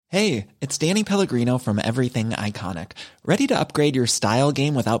Hey, it's Danny Pellegrino from Everything Iconic. Ready to upgrade your style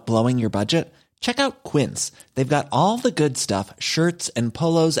game without blowing your budget? Check out Quince. They've got all the good stuff, shirts and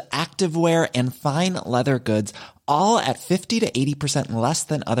polos, activewear, and fine leather goods, all at 50 to 80% less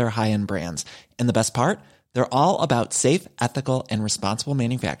than other high-end brands. And the best part? They're all about safe, ethical, and responsible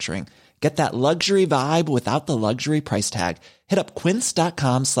manufacturing. Get that luxury vibe without the luxury price tag. Hit up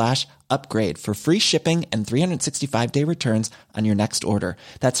quince.com/upgrade for free shipping and 365-day returns on your next order.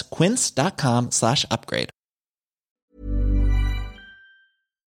 That's quince.com/upgrade.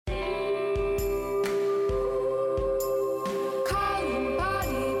 Calling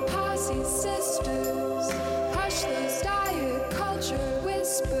body posse sisters. Hush those diet culture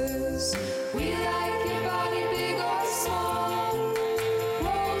whispers. We like your body big or small.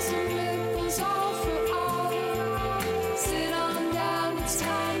 Rolls and ripples all for all. Sit on down, it's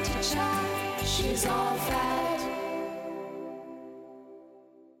time to chat. She's all fat.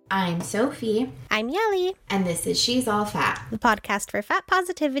 I'm Sophie. I'm Yali, And this is She's All Fat. the podcast for fat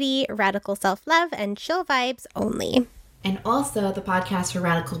positivity, radical self-love, and chill vibes only. And also the podcast for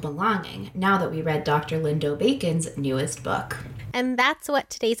radical belonging, now that we read Dr. Lindo Bacon's newest book. And that's what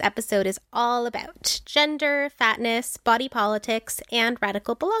today's episode is all about. Gender, fatness, body politics, and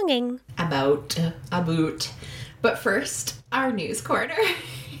radical belonging. About. But first, our news corner.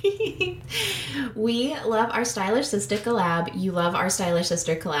 We love our Stylish Sister collab. You love our Stylish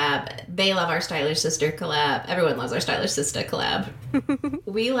Sister collab. They love our Stylish Sister collab. Everyone loves our Stylish Sister collab.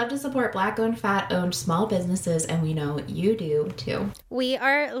 We love to support Black-owned, fat-owned small businesses, and we know you do too. We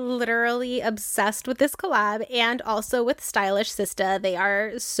are literally obsessed with this collab and also with Stylish Sista. They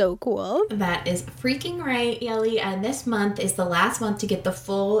are so cool. That is freaking right, Yelly. And this month is the last month to get the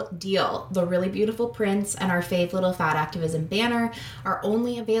full deal. The really beautiful prints and our fave little fat activism banner are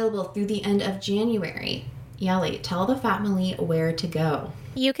only available through the end of January. Yelly, tell the family where to go.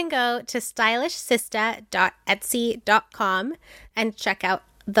 You can go to stylishsista.etsy.com and check out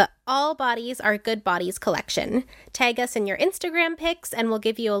the All Bodies Are Good Bodies collection. Tag us in your Instagram pics and we'll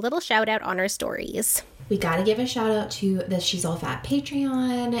give you a little shout out on our stories. We gotta give a shout out to the She's All Fat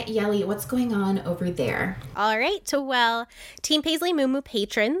Patreon. Yelly, what's going on over there? All right, well, Team Paisley Moo Moo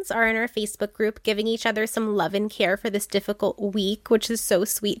patrons are in our Facebook group giving each other some love and care for this difficult week, which is so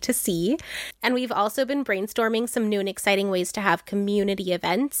sweet to see. And we've also been brainstorming some new and exciting ways to have community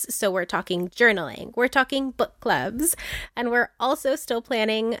events. So we're talking journaling, we're talking book clubs, and we're also still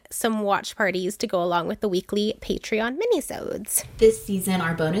planning some watch parties to go along with the weekly Patreon minisodes. This season,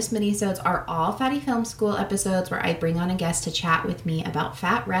 our bonus minisodes are all Fatty Film School episodes where I bring on a guest to chat with me about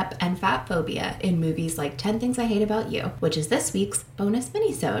fat rep and fat phobia in movies like 10 Things I Hate About You, which is this week's bonus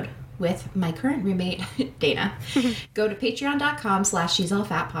minisode with my current roommate, Dana. Go to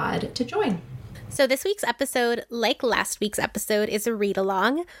patreon.com/she'sallfatpod to join. So this week's episode, like last week's episode, is a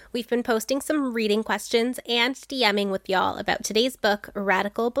read-along. We've been posting some reading questions and DMing with y'all about today's book,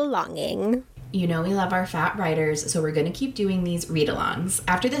 Radical Belonging. You know we love our fat writers, so we're going to keep doing these read-alongs.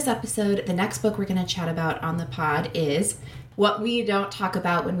 After this episode, the next book we're going to chat about on the pod is What We Don't Talk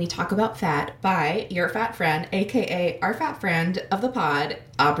About When We Talk About Fat by your fat friend, aka our fat friend of the pod,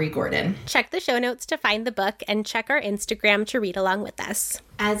 Aubrey Gordon. Check the show notes to find the book and check our Instagram to read along with us.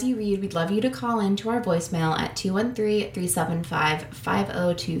 As you read, we'd love you to call in to our voicemail at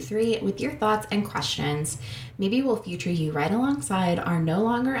 213-375-5023 with your thoughts and questions. Maybe we'll feature you right alongside our no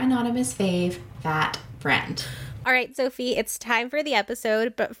longer anonymous fave, fat friend. All right, Sophie, it's time for the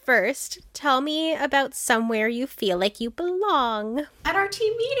episode, but first, tell me about somewhere you feel like you belong. At our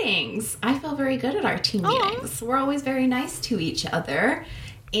team meetings. I feel very good at our team meetings. We're always very nice to each other.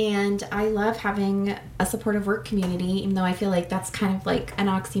 And I love having a supportive work community, even though I feel like that's kind of like an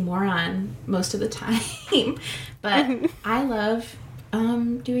oxymoron most of the time. But I love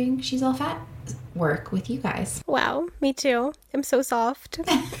doing She's All Fat work with you guys. Wow, me too. I'm so soft.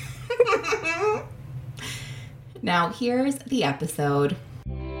 Now, here's the episode.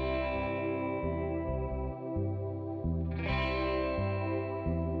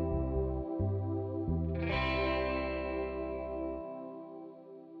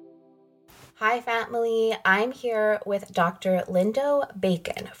 Hi, family. I'm here with Dr. Lindo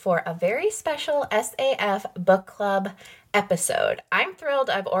Bacon for a very special SAF book club episode. I'm thrilled.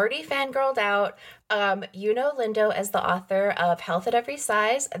 I've already fangirled out. You know Lindo as the author of Health at Every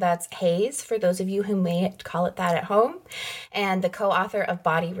Size. That's Haze, for those of you who may call it that at home. And the co-author of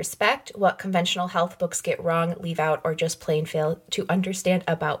Body Respect, What Conventional Health Books Get Wrong, Leave Out, or Just Plain Fail to Understand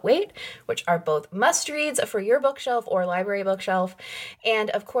About Weight, which are both must-reads for your bookshelf or library bookshelf. And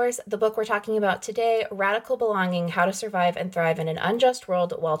of course, the book we're talking about today, Radical Belonging, How to Survive and Thrive in an Unjust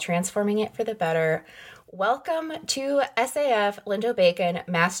World While Transforming It for the Better. welcome to SAF, Lindo Bacon,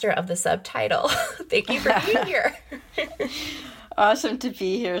 master of the subtitle. Thank you for being here. Awesome to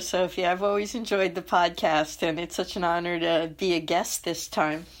be here, Sophie. I've always enjoyed the podcast, and it's such an honor to be a guest this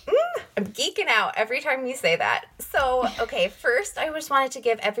time. I'm geeking out every time you say that. So, okay, first, I just wanted to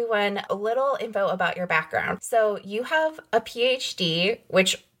give everyone a little info about your background. So, you have a PhD,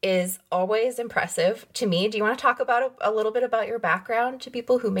 which is always impressive to me. Do you want to talk about a little bit about your background to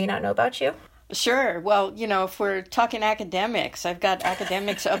people who may not know about you? Sure. Well, if we're talking academics, I've got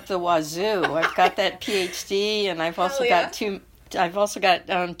academics up the wazoo. I've got that PhD, and I've also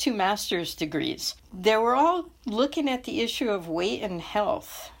got two master's degrees. They were all looking at the issue of weight and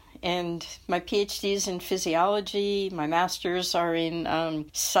health. And my PhD is in physiology. My master's are in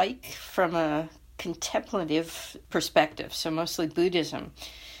psych from a contemplative perspective, so mostly Buddhism.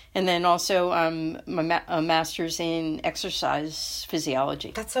 And then also a master's in exercise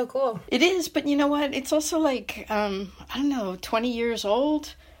physiology. That's so cool. It is, but you know what? It's also like, 20 years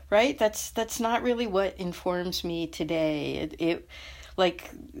old, right? That's not really what informs me today.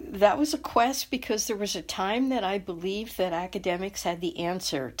 That was a quest because there was a time that I believed that academics had the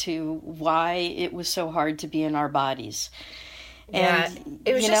answer to why it was so hard to be in our bodies. Yeah,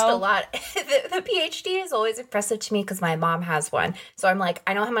 it was just a lot. The PhD is always impressive to me because my mom has one. So I'm like,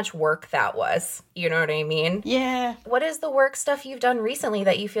 I know how much work that was. You know what I mean? Yeah. What is the work stuff you've done recently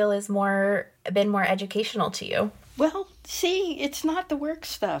that you feel is been more educational to you? Well, see, it's not the work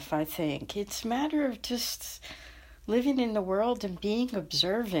stuff, I think. It's a matter of just living in the world and being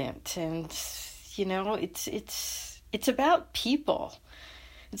observant. And, it's about people.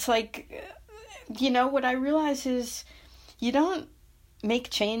 It's like, what I realize is you don't make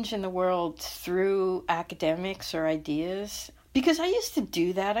change in the world through academics or ideas. Because I used to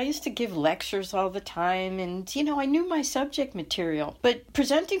do that. I used to give lectures all the time and, I knew my subject material. But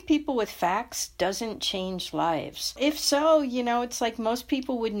presenting people with facts doesn't change lives. If so, it's like most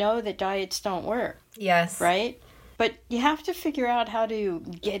people would know that diets don't work. Yes. Right? But you have to figure out how to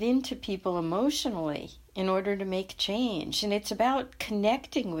get into people emotionally in order to make change. And it's about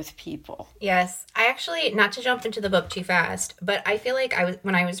connecting with people. Yes. I actually, not to jump into the book too fast, but I feel like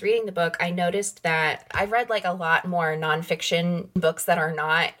when I was reading the book, I noticed that I've read a lot more nonfiction books that are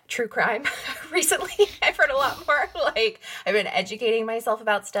not true crime recently. I've read a lot more. I've been educating myself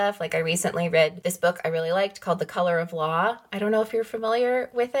about stuff. I recently read this book I really liked called The Color of Law. I don't know if you're familiar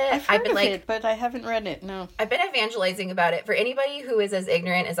with it. I've heard of it, but I haven't read it, no. I've been evangelizing about it. For anybody who is as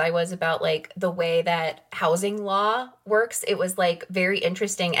ignorant as I was about the way that housing law works, it was very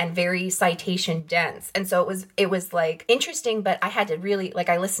interesting and very citation dense. And so it was interesting, but I had to really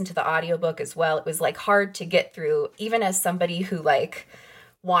I listened to the audiobook as well. It was hard to get through, even as somebody who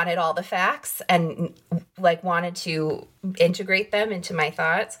wanted all the facts and wanted to integrate them into my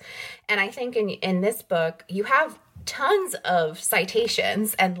thoughts. And I think in this book you have tons of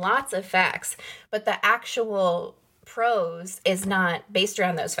citations and lots of facts, but the actual prose is not based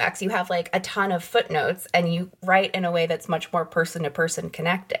around those facts. You have a ton of footnotes and you write in a way that's much more person to person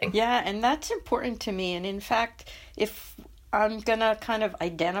connecting. Yeah, and that's important to me. And in fact, if I'm gonna kind of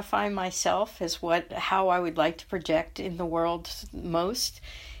identify myself as how I would like to project in the world most,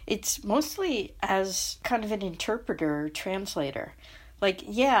 it's mostly as kind of an interpreter or translator.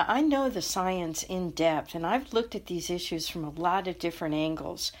 I know the science in depth and I've looked at these issues from a lot of different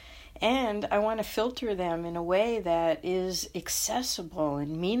angles. And I want to filter them in a way that is accessible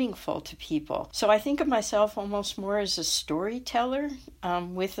and meaningful to people. So I think of myself almost more as a storyteller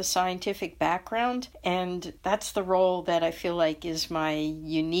with a scientific background. And that's the role that I feel like is my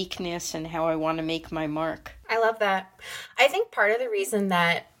uniqueness and how I want to make my mark. I love that. I think part of the reason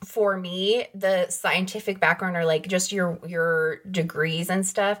that for me, the scientific background or just your degrees and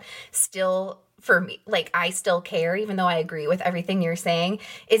stuff still, for me, I still care, even though I agree with everything you're saying,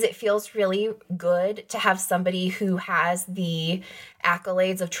 is it feels really good to have somebody who has the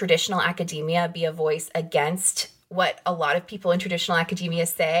accolades of traditional academia be a voice against what a lot of people in traditional academia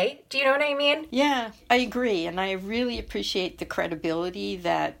say. Do you know what I mean? Yeah, I agree. And I really appreciate the credibility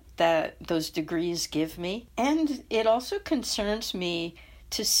that those degrees give me. And it also concerns me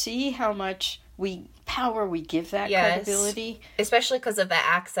to see how much power we give that credibility. Especially because of the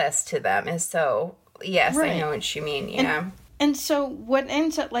access to them is so, yes, right. I know what you mean, yeah. And so what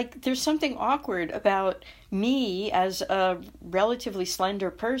ends up, there's something awkward about me as a relatively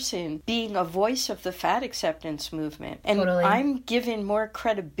slender person being a voice of the fat acceptance movement. And totally. I'm given more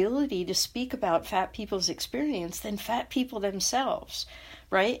credibility to speak about fat people's experience than fat people themselves,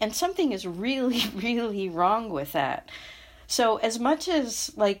 right? And something is really, really wrong with that. So as much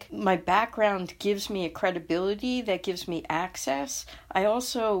as like my background gives me a credibility that gives me access, I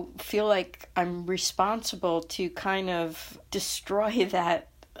also feel like I'm responsible to kind of destroy that,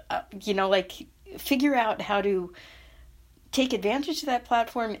 like figure out how to take advantage of that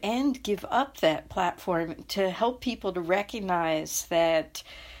platform and give up that platform to help people to recognize that,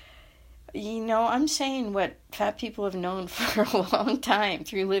 I'm saying what fat people have known for a long time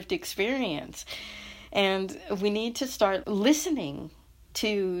through lived experience. And we need to start listening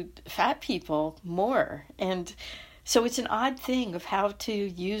to fat people more. And so it's an odd thing of how to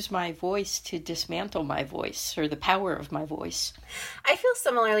use my voice to dismantle my voice or the power of my voice. I feel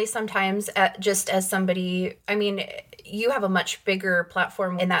similarly sometimes, just as somebody, I mean, you have a much bigger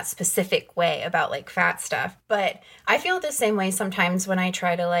platform in that specific way about like fat stuff, but I feel the same way sometimes when I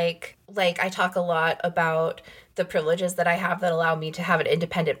try to like I talk a lot about the privileges that I have that allow me to have an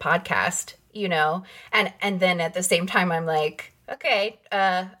independent podcast, and then at the same time I'm like, okay,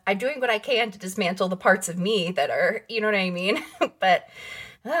 I'm doing what I can to dismantle the parts of me that are, you know what I mean? But,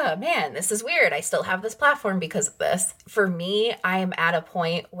 oh man, this is weird. I still have this platform because of this. For me, I am at a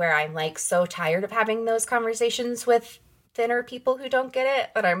point where I'm like so tired of having those conversations with thinner people who don't get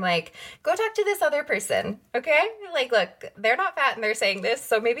it, that I'm like, go talk to this other person, okay? Like, look, they're not fat and they're saying this,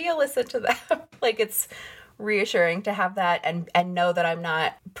 so maybe you'll listen to them. Like, it's reassuring to have that and know that I'm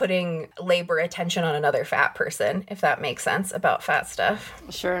not putting labor attention on another fat person, if that makes sense, about fat stuff.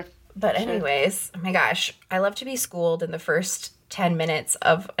 Sure. But anyways, oh my gosh, I love to be schooled in the first 10 minutes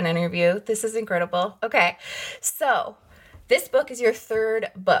of an interview. This is incredible. Okay, so this book is your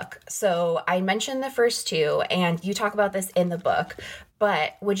third book. So I mentioned the first two, and you talk about this in the book,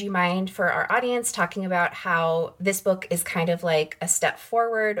 but would you mind for our audience talking about how this book is kind of like a step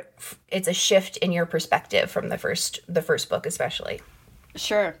forward? It's a shift in your perspective from the first book, especially.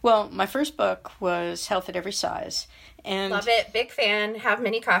 Sure. Well, my first book was Health at Every Size. And love it. Big fan. Have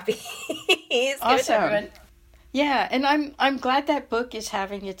many copies. Awesome. Give it to everyone. Yeah, and I'm glad that book is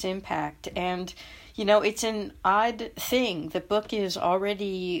having its impact. And, it's an odd thing. The book is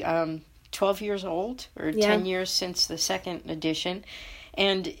already 12 years old, or 10 years since the second edition.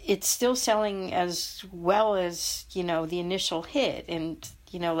 And it's still selling as well as, the initial hit. And,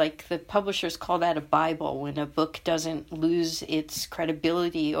 like the publishers call that a Bible when a book doesn't lose its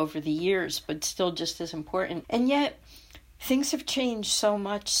credibility over the years, but still just as important. And yet, things have changed so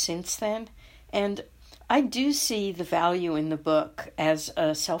much since then. And I do see the value in the book as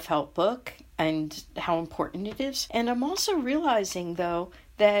a self-help book and how important it is. And I'm also realizing, though,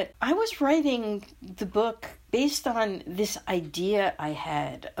 that I was writing the book based on this idea I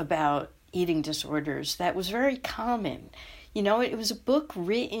had about eating disorders that was very common. It was a book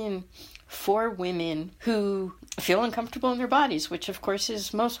written for women who feel uncomfortable in their bodies, which of course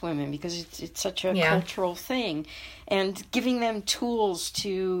is most women because it's such a cultural thing, and giving them tools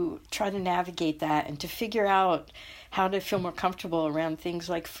to try to navigate that and to figure out how to feel more comfortable around things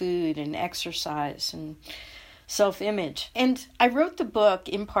like food and exercise and self-image. And I wrote the book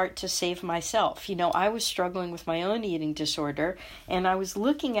in part to save myself. I was struggling with my own eating disorder, and I was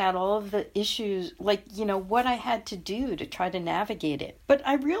looking at all of the issues, like, what I had to do to try to navigate it. But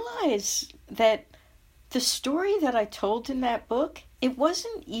I realized that the story that I told in that book, it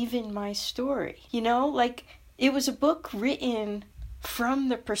wasn't even my story. It was a book written from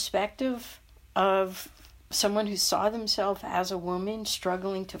the perspective of someone who saw themselves as a woman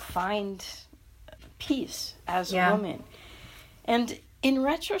struggling to find peace as a woman. And in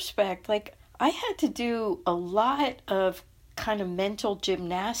retrospect, I had to do a lot of kind of mental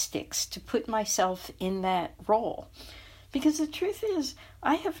gymnastics to put myself in that role. Because the truth is,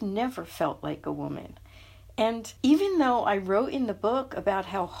 I have never felt like a woman. And even though I wrote in the book about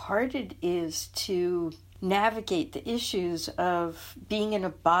how hard it is to navigate the issues of being in a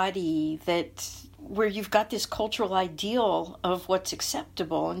body where you've got this cultural ideal of what's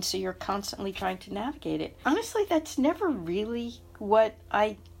acceptable, and so you're constantly trying to navigate it. Honestly, that's never really what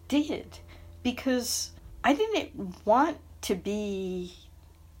I did, because I didn't want to be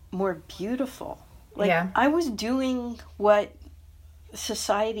more beautiful. I was doing what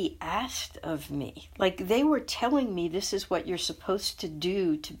society asked of me. They were telling me this is what you're supposed to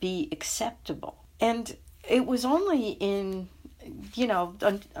do to be acceptable. And it was only in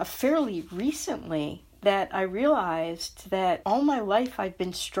fairly recently that I realized that all my life I've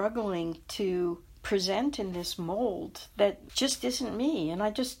been struggling to present in this mold that just isn't me. And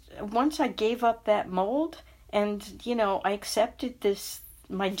once I gave up that mold and, I accepted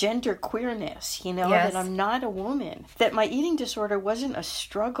my gender queerness, that I'm not a woman, that my eating disorder wasn't a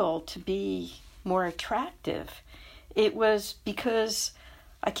struggle to be more attractive. It was because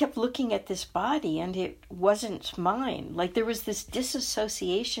I kept looking at this body and it wasn't mine. Like there was this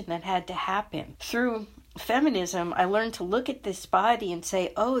disassociation that had to happen. Through feminism, I learned to look at this body and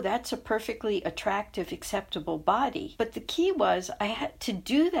say, oh, that's a perfectly attractive, acceptable body. But the key was I had to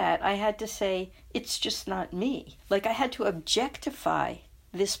do that. I had to say, it's just not me. Like I had to objectify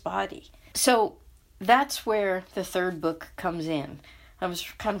this body. So that's where the third book comes in. That was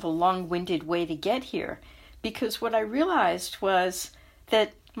kind of a long-winded way to get here, because what I realized was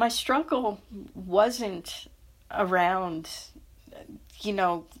that my struggle wasn't around,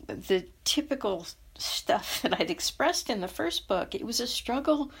 the typical stuff that I'd expressed in the first book. It was a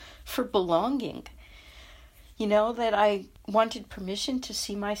struggle for belonging. That I wanted permission to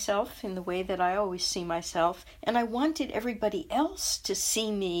see myself in the way that I always see myself, and I wanted everybody else to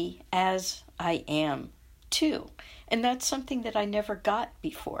see me as I am, too. And that's something that I never got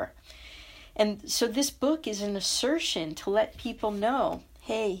before. And so this book is an assertion to let people know,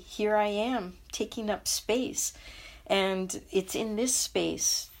 hey, here I am taking up space. And it's in this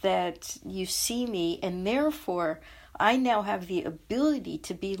space that you see me, and therefore I now have the ability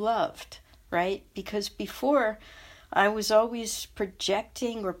to be loved, right? Because before I was always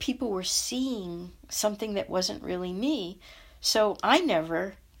projecting, or people were seeing something that wasn't really me. So I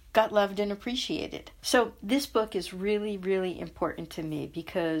never got loved and appreciated. So this book is really, really important to me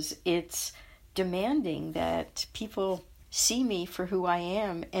because it's demanding that people see me for who I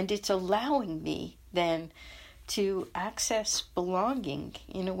am, and it's allowing me then to access belonging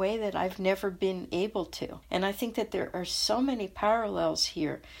in a way that I've never been able to. And I think that there are so many parallels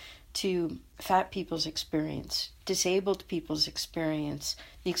here to fat people's experience, disabled people's experience,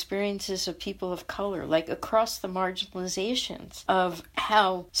 the experiences of people of color, like across the marginalizations of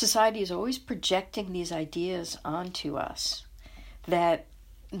how society is always projecting these ideas onto us that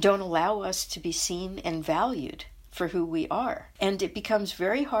don't allow us to be seen and valued for who we are. And it becomes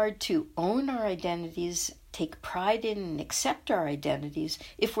very hard to own our identities, take pride in and accept our identities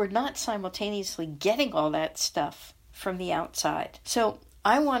if we're not simultaneously getting all that stuff from the outside. So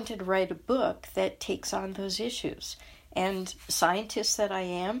I wanted to write a book that takes on those issues. And scientist that I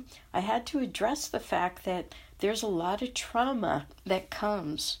am, I had to address the fact that there's a lot of trauma that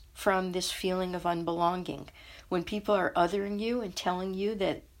comes from this feeling of unbelonging. When people are othering you and telling you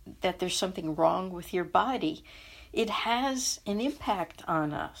that there's something wrong with your body, it has an impact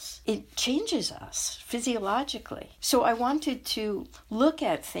on us. It changes us physiologically. So I wanted to look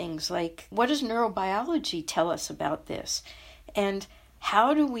at things like, what does neurobiology tell us about this? And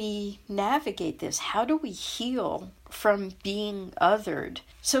how do we navigate this? How do we heal from being othered?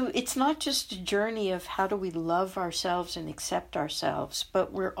 So it's not just a journey of how do we love ourselves and accept ourselves,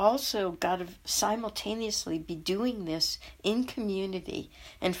 but we're also got to simultaneously be doing this in community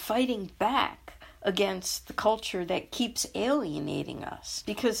and fighting back against the culture that keeps alienating us.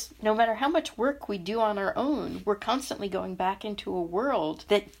 Because no matter how much work we do on our own, we're constantly going back into a world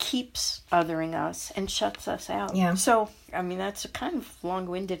that keeps othering us and shuts us out. Yeah. So, I mean, that's kind of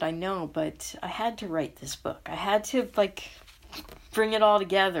long-winded, I know, but I had to write this book. I had to, bring it all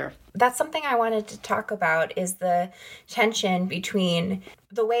together. That's something I wanted to talk about, is the tension between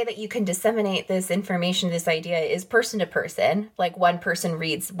the way that you can disseminate this information, this idea is person to person, like one person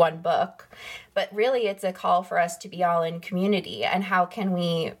reads one book, but really it's a call for us to be all in community. And how can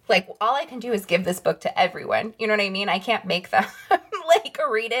we, all I can do is give this book to everyone. You know what I mean? I can't make them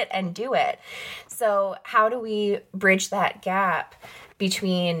read it and do it. So how do we bridge that gap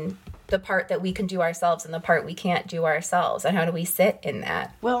between the part that we can do ourselves and the part we can't do ourselves? And how do we sit in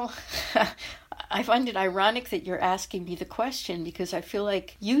that? Well, I find it ironic that you're asking me the question, because I feel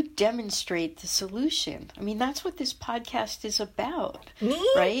like you demonstrate the solution. I mean, that's what this podcast is about. Me?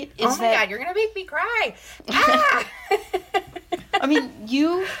 Right? God, you're going to make me cry. Ah! I mean,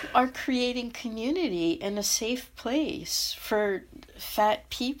 you are creating community and a safe place for fat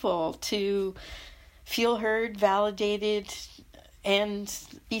people to feel heard, validated, and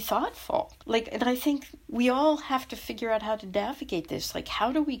be thoughtful. And I think we all have to figure out how to navigate this.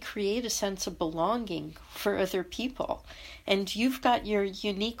 How do we create a sense of belonging for other people? And you've got your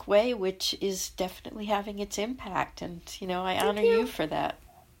unique way, which is definitely having its impact. And, I honor you for that.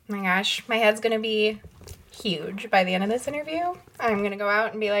 Oh my gosh, my head's going to be huge by the end of this interview. I'm going to go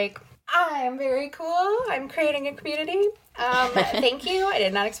out and be like, I am very cool. I'm creating a community. Thank you. I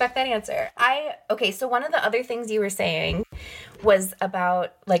did not expect that answer. So one of the other things you were saying was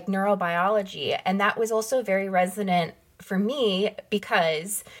about neurobiology. And that was also very resonant for me,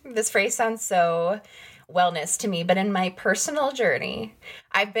 because this phrase sounds so wellness to me, but in my personal journey,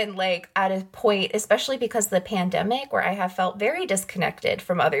 I've been like at a point, especially because of the pandemic, where I have felt very disconnected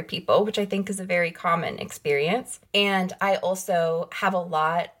from other people, which I think is a very common experience. And I also have a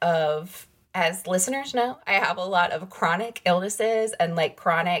lot of, as listeners know, I have a lot of chronic illnesses and like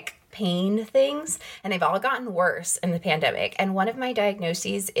chronic pain things, and they've all gotten worse in the pandemic. And one of my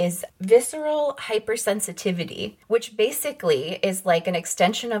diagnoses is visceral hypersensitivity, which basically is like an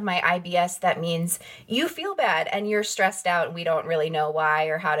extension of my IBS. That means you feel bad and you're stressed out and we don't really know why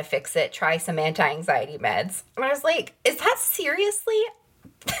or how to fix it. Try some anti-anxiety meds. And I was like, is that seriously?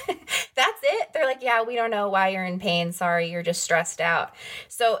 That's it? They're like, yeah, we don't know why you're in pain. Sorry, you're just stressed out.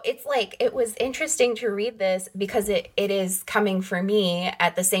 So it's like, it was interesting to read this because it is coming for me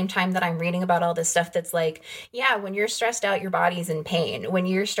at the same time that I'm reading about all this stuff that's like, yeah, when you're stressed out, your body's in pain. When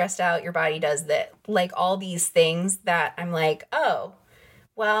you're stressed out, your body does that. Like all these things that I'm like, oh,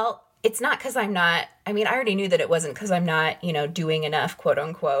 well, it's not because I'm not, I mean, I already knew that it wasn't because I'm not, doing enough, quote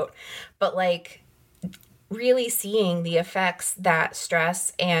unquote, but like, really seeing the effects that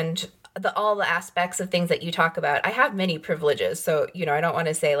stress and all the aspects of things that you talk about. I have many privileges, so, I don't want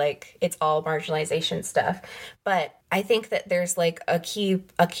to say like it's all marginalization stuff, but I think that there's like a key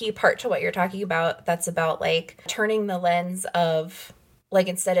part to what you're talking about that's about like turning the lens of like,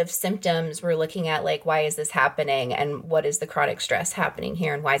 instead of symptoms, we're looking at like, why is this happening and what is the chronic stress happening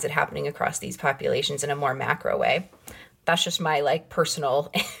here and why is it happening across these populations in a more macro way. That's just my like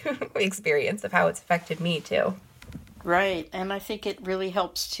personal experience of how it's affected me too. Right. And I think it really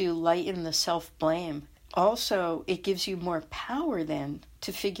helps to lighten the self-blame. Also, it gives you more power then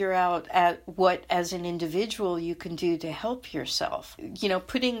to figure out what as an individual you can do to help yourself.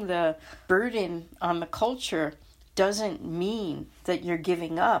 Putting the burden on the culture doesn't mean that you're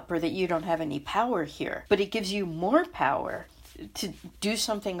giving up or that you don't have any power here, but it gives you more power to do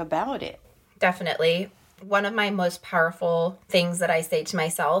something about it. Definitely. One of my most powerful things that I say to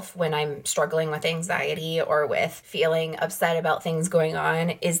myself when I'm struggling with anxiety or with feeling upset about things going on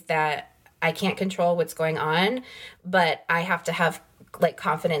is that I can't control what's going on, but I have to have like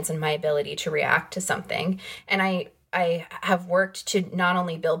confidence in my ability to react to something. And I have worked to not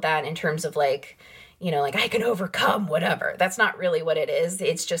only build that in terms of like, like I can overcome whatever. That's not really what it is.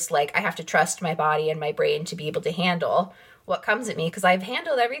 It's just like I have to trust my body and my brain to be able to handle what comes at me because I've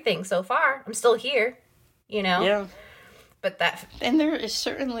handled everything so far. I'm still here. Yeah. But and there is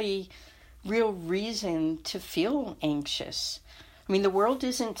certainly real reason to feel anxious. I mean, the world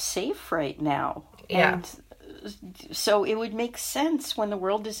isn't safe right now. Yeah. And so it would make sense when the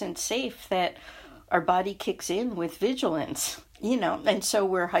world isn't safe that our body kicks in with vigilance, and so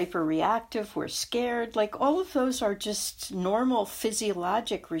we're hyper-reactive, we're scared. Like all of those are just normal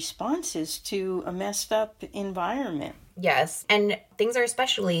physiologic responses to a messed up environment. Yes. And things are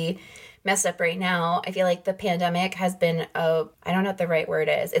especially messed up right now. I feel like the pandemic has been I don't know what the right word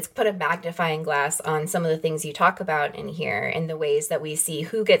is. It's put a magnifying glass on some of the things you talk about in here and the ways that we see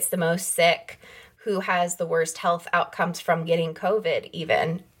who gets the most sick, who has the worst health outcomes from getting COVID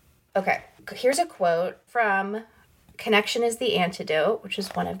even. Okay, here's a quote from Connection is the Antidote, which is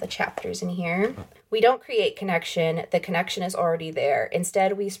one of the chapters in here. We don't create connection. The connection is already there.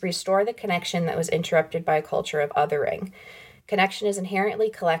 Instead, we restore the connection that was interrupted by a culture of othering. Connection is inherently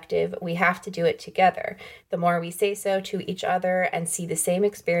collective. We have to do it together. The more we say so to each other and see the same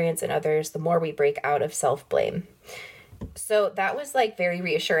experience in others, the more we break out of self-blame. So that was like very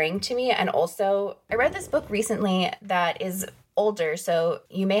reassuring to me. And also, I read this book recently that is older, so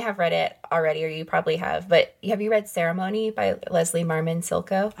you may have read it already, or you probably have. But have you read Ceremony by Leslie Marmon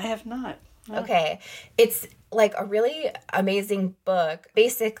Silko? I have not. No. Okay. It's like a really amazing book.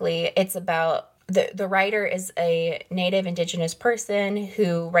 Basically, it's about the writer is a native indigenous person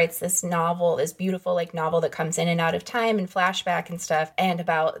who writes this novel, this beautiful like novel that comes in and out of time and flashback and stuff, and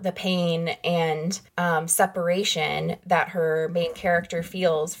about the pain and separation that her main character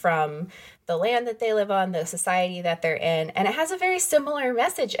feels from the land that they live on, the society that they're in. And it has a very similar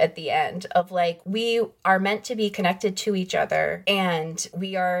message at the end of like, we are meant to be connected to each other and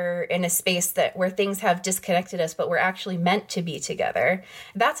we are in a space where things have disconnected us, but we're actually meant to be together.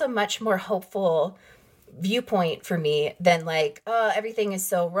 That's a much more hopeful viewpoint for me than like, oh, everything is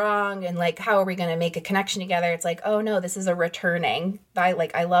so wrong and like, how are we going to make a connection together? It's like, oh no, this is a returning.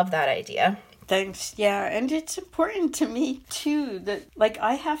 I love that idea. Thanks. Yeah. And it's important to me too that like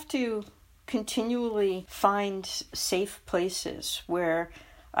I have to continually find safe places where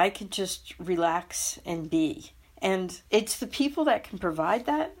I can just relax and be. And it's the people that can provide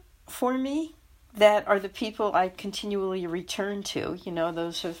that for me that are the people I continually return to.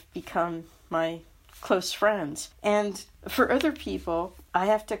 Those have become my close friends. And for other people, I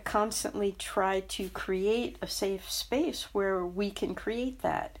have to constantly try to create a safe space where we can create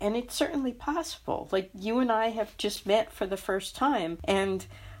that. And it's certainly possible. Like, you and I have just met for the first time, and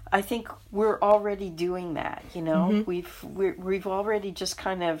I think we're already doing that, you know. We've already just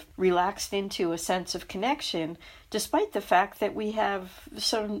kind of relaxed into a sense of connection, despite the fact that we have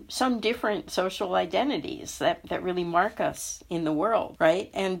some different social identities that really mark us in the world, right?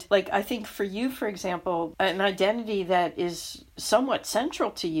 And like, I think for you, for example, an identity that is somewhat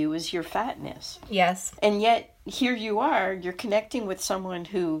central to you is your fatness. Yes. And yet here you are, you're connecting with someone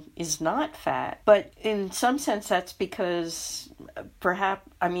who is not fat. But in some sense, that's because perhaps,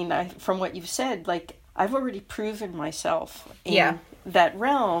 from what you've said, like, I've already proven myself in that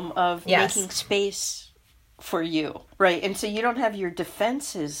realm of making space for you, right? And so you don't have your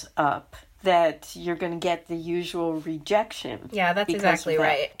defenses up that you're going to get the usual rejection. Yeah, that's exactly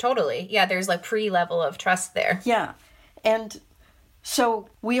right. Totally. Yeah, there's like pre-level of trust there. Yeah. And so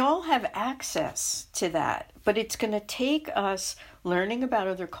we all have access to that, but it's going to take us learning about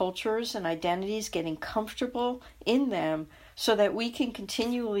other cultures and identities, getting comfortable in them, so that we can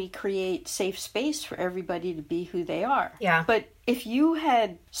continually create safe space for everybody to be who they are. Yeah. But if you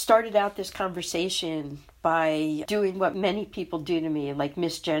had started out this conversation by doing what many people do to me, like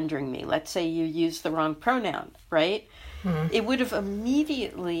misgendering me, let's say you use the wrong pronoun, right? It would have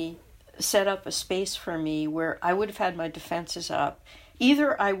immediately set up a space for me where I would have had my defenses up.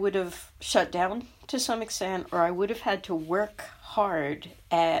 Either I would have shut down to some extent, or I would have had to work hard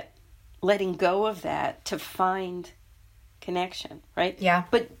at letting go of that to find connection, right? Yeah.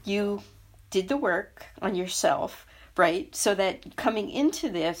 But you did the work on yourself, right? So that coming into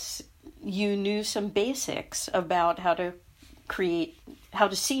this, you knew some basics about how to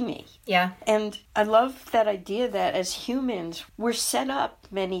see me. Yeah. And I love that idea that as humans, we're set up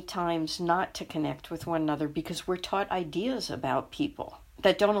many times not to connect with one another because we're taught ideas about people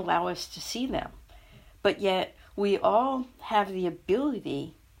that don't allow us to see them. But yet we all have the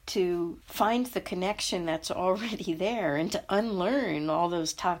ability to find the connection that's already there and to unlearn all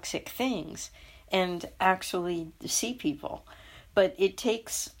those toxic things and actually see people. But it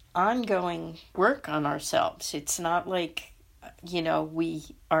takes ongoing work on ourselves. It's not like, we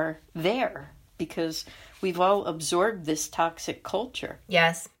are there because we've all absorbed this toxic culture.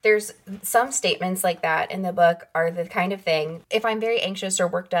 Yes. There's some statements like that in the book are the kind of thing, if I'm very anxious or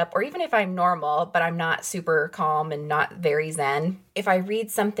worked up, or even if I'm normal, but I'm not super calm and not very zen, if I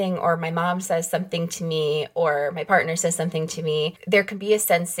read something or my mom says something to me or my partner says something to me, there can be a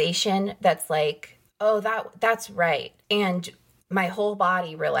sensation that's like, oh, that's right. And my whole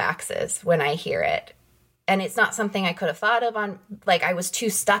body relaxes when I hear it. And it's not something I could have thought of like I was too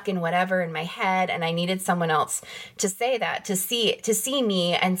stuck in whatever in my head, and I needed someone else to say that, to see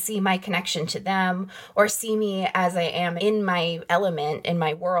me and see my connection to them, or see me as I am in my element, in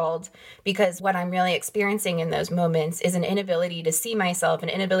my world, because what I'm really experiencing in those moments is an inability to see myself, an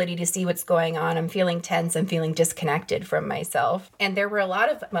inability to see what's going on. I'm feeling tense. I'm feeling disconnected from myself. And there were a lot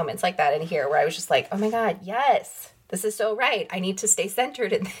of moments like that in here where I was just like, oh my God, yes. This is so right. I need to stay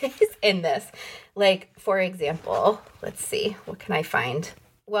centered in this. Like, for example, let's see, what can I find?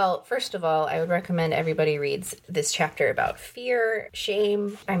 Well, first of all, I would recommend everybody reads this chapter about fear,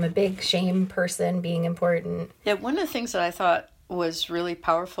 shame. I'm a big shame person, being important. Yeah, one of the things that I thought was really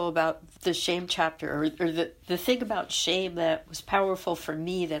powerful about the shame chapter, or the thing about shame that was powerful for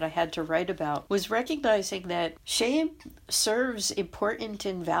me that I had to write about, was recognizing that shame serves important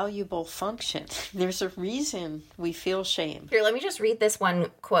and valuable functions. There's a reason we feel shame. Here, let me just read this one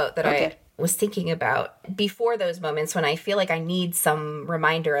quote that I was thinking about before those moments when I feel like I need some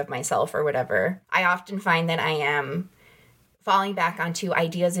reminder of myself or whatever. I often find that I am falling back onto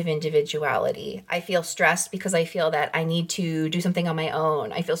ideas of individuality. I feel stressed because I feel that I need to do something on my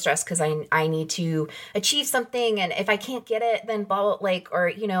own. I feel stressed because I need to achieve something, and if I can't get it, then blah,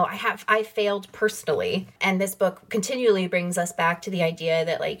 I failed personally. And this book continually brings us back to the idea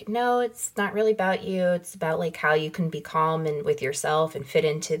that like, no, it's not really about you. It's about like how you can be calm and with yourself and fit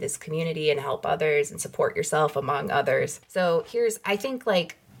into this community and help others and support yourself among others. So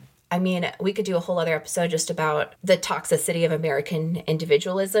we could do a whole other episode just about the toxicity of American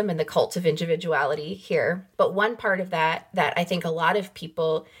individualism and the cult of individuality here. But one part of that I think a lot of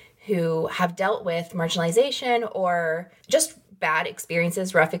people who have dealt with marginalization or just bad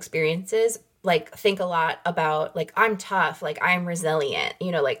experiences, rough experiences, like think a lot about like, I'm tough, like I'm resilient,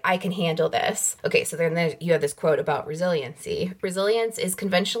 you know, like I can handle this. Okay, so then you have this quote about resiliency. Resilience is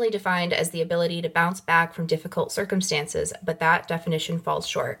conventionally defined as the ability to bounce back from difficult circumstances, but that definition falls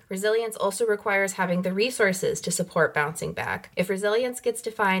short. Resilience also requires having the resources to support bouncing back. If resilience gets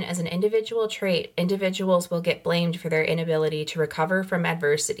defined as an individual trait, individuals will get blamed for their inability to recover from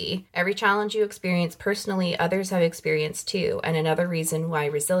adversity. Every challenge you experience personally, others have experienced too, and another reason why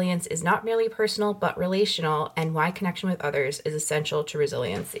resilience is not merely personal but relational, and why connection with others is essential to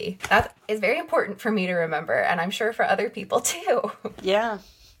resiliency. That is very important for me to remember, and I'm sure for other people too. Yeah.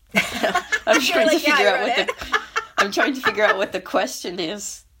 I'm trying to figure out what the question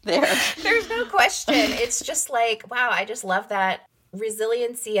is there. There's no question. It's just like, wow, I just love that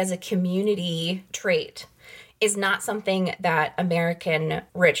resiliency as a community trait is not something that American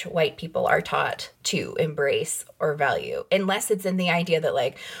rich white people are taught to embrace or value, unless it's in the idea that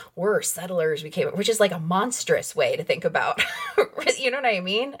like we're settlers, which is like a monstrous way to think about. You know what I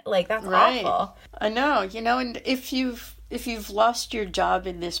mean? Like that's awful. I know, you know, and if you've lost your job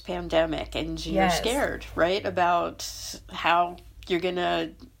in this pandemic and you're scared, right, about how you're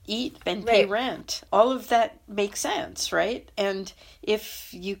gonna eat and pay rent, all of that makes sense, right? And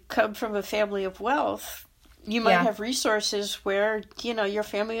if you come from a family of wealth, you might have resources where, you know, your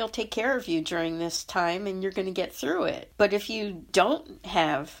family will take care of you during this time and you're going to get through it. But if you don't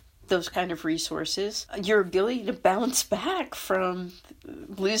have those kind of resources, your ability to bounce back from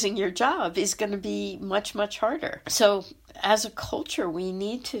losing your job is going to be much, much harder. So as a culture, we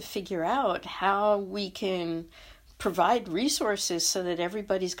need to figure out how we can provide resources so that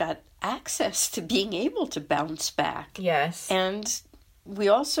everybody's got access to being able to bounce back. Yes. And we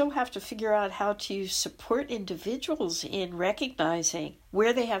also have to figure out how to support individuals in recognizing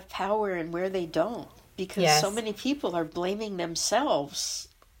where they have power and where they don't. Because so many people are blaming themselves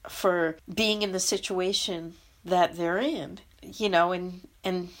for being in the situation that they're in. You know, and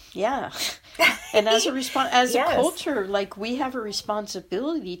yeah. And as a culture, like we have a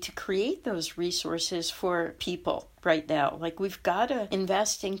responsibility to create those resources for people right now. Like we've got to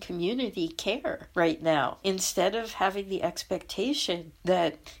invest in community care right now instead of having the expectation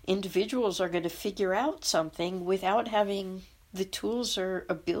that individuals are going to figure out something without having the tools or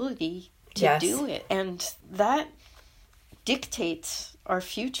ability to do it. And that dictates our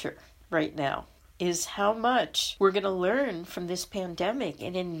future right now, is how much we're going to learn from this pandemic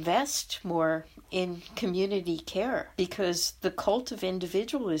and invest more in community care, because the cult of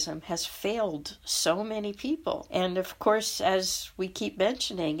individualism has failed so many people. And of course, as we keep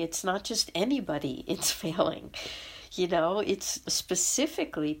mentioning, it's not just anybody it's failing. You know, it's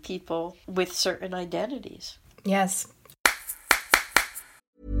specifically people with certain identities. Yes.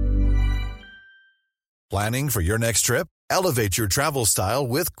 Planning for your next trip? Elevate your travel style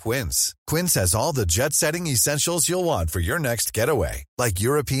with Quince. Quince has all the jet-setting essentials you'll want for your next getaway, like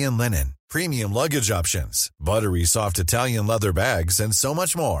European linen, premium luggage options, buttery soft Italian leather bags, and so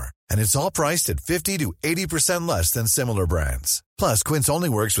much more. And it's all priced at 50 to 80% less than similar brands. Plus, Quince only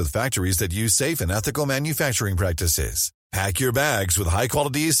works with factories that use safe and ethical manufacturing practices. Pack your bags with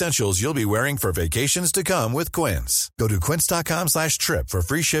high-quality essentials you'll be wearing for vacations to come with Quince. Go to quince.com/trip for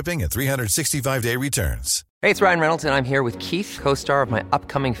free shipping and 365-day returns. Hey, it's Ryan Reynolds, and I'm here with Keith, co-star of my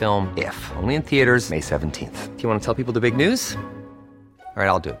upcoming film, If, only in theaters May 17th. Do you want to tell people the big news? All right,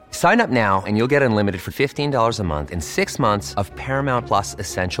 I'll do it. Sign up now and you'll get unlimited for $15 a month and 6 months of Paramount Plus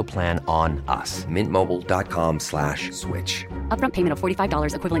Essential Plan on us. MintMobile.com/switch. Upfront payment of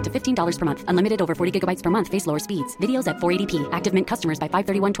 $45 equivalent to $15 per month. Unlimited over 40 gigabytes per month. Face lower speeds. Videos at 480p. Active Mint customers by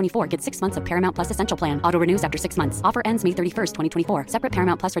 531.24 get 6 months of Paramount Plus Essential Plan. Auto renews after 6 months. Offer ends May 31st, 2024. Separate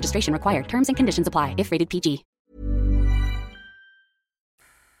Paramount Plus registration required. Terms and conditions apply if rated PG.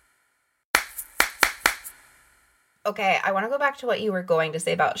 Okay, I want to go back to what you were going to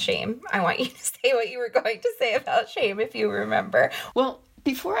say about shame. I want you to say what you were going to say about shame, if you remember. Well,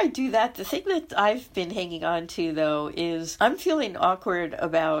 before I do that, the thing that I've been hanging on to, though, is I'm feeling awkward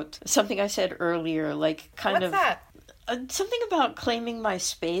about something I said earlier, like kind What's of... that? Something about claiming my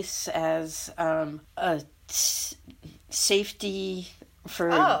space as a safety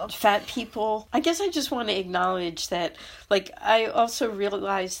for fat people. I guess I just want to acknowledge that, like, I also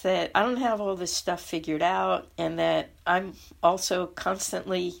realize that I don't have all this stuff figured out, and that I'm also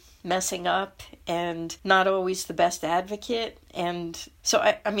constantly messing up and not always the best advocate. And so,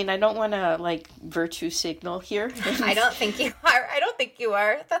 I mean, I don't want to like virtue signal here. I don't think you are. I don't think you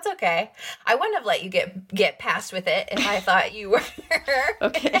are. That's okay. I wouldn't have let you get past with it if I thought you were.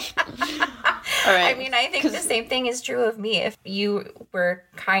 Okay. All right. I mean, I think the same thing is true of me. If you were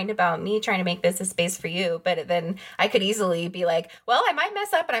kind about me trying to make this a space for you, but then I could easily be like, well, I might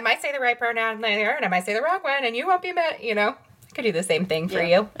mess up and I might say the right pronoun there and I might say the wrong one and you won't be mad, you know? I could do the same thing for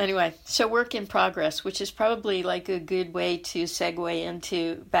you. Anyway, so work in progress, which is probably like a good way to segue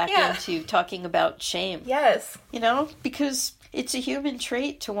into talking about shame. Yes. You know, because it's a human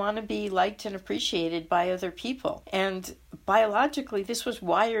trait to want to be liked and appreciated by other people. And biologically, this was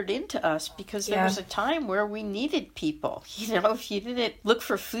wired into us because there was a time where we needed people. You know, if you didn't look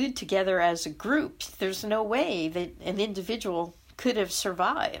for food together as a group, there's no way that an individual could have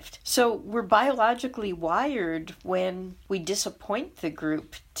survived. So we're biologically wired when we disappoint the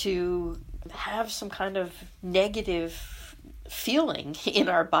group to have some kind of negative feeling in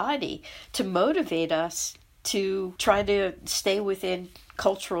our body to motivate us to try to stay within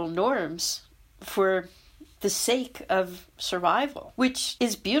cultural norms for the sake of survival, which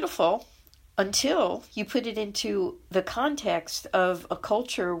is beautiful until you put it into the context of a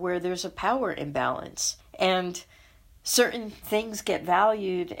culture where there's a power imbalance and certain things get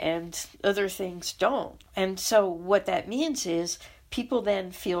valued and other things don't. And so what that means is people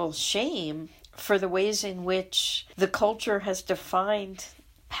then feel shame for the ways in which the culture has defined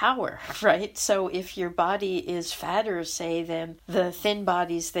power, right? So if your body is fatter, say, than the thin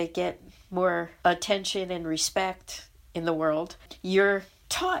bodies that get more attention and respect in the world, you're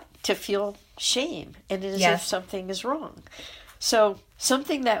taught to feel shame and as if something is wrong. So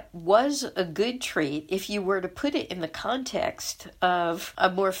something that was a good trait, if you were to put it in the context of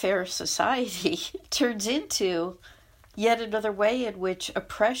a more fair society, turns into yet another way in which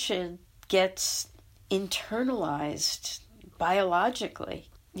oppression gets internalized biologically.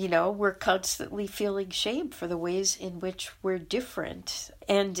 You know, we're constantly feeling shame for the ways in which we're different.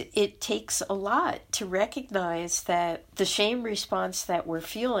 And it takes a lot to recognize that the shame response that we're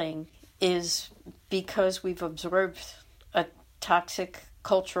feeling is because we've absorbed a toxic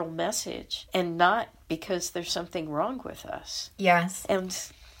cultural message and not because there's something wrong with us. Yes. And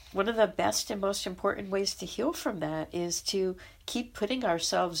one of the best and most important ways to heal from that is to keep putting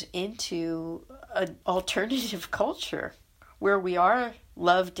ourselves into an alternative culture where we are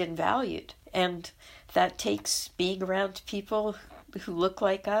loved and valued. And that takes being around people who look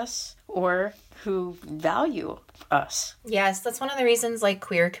like us or who value us. Yes, that's one of the reasons like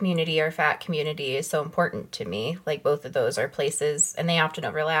queer community or fat community is so important to me. Like both of those are places, and they often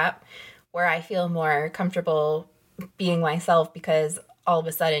overlap, where I feel more comfortable being myself because all of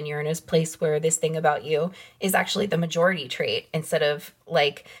a sudden you're in a place where this thing about you is actually the majority trait instead of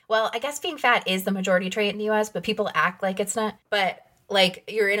like, well, I guess being fat is the majority trait in the US, but people act like it's not. But like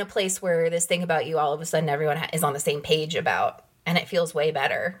you're in a place where this thing about you all of a sudden everyone is on the same page about, and it feels way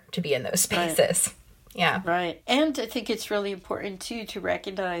better to be in those spaces. Right. Yeah. Right. And I think it's really important, too, to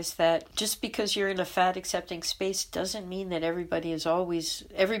recognize that just because you're in a fat-accepting space doesn't mean that everybody in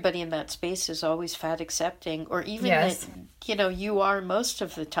that space is always fat-accepting, or even that, you know, you are most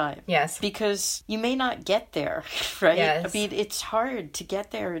of the time. Yes. Because you may not get there, right? Yes. I mean, it's hard to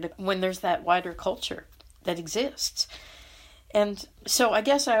get there when there's that wider culture that exists. And so I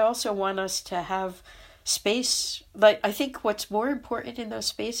guess I also want us to have space, like I think what's more important in those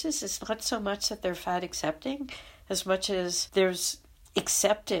spaces is not so much that they're fat accepting as much as there's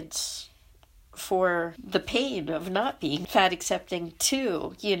acceptance for the pain of not being fat accepting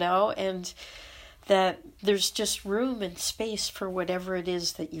too, you know, and that there's just room and space for whatever it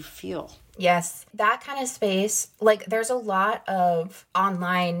is that you feel. Yes, that kind of space, like there's a lot of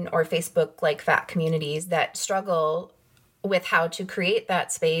online or Facebook like fat communities that struggle with how to create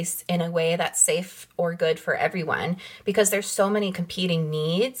that space in a way that's safe or good for everyone because there's so many competing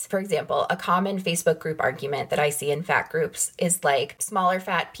needs. For example, a common Facebook group argument that I see in fat groups is like smaller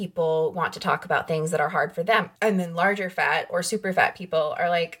fat people want to talk about things that are hard for them. And then larger fat or super fat people are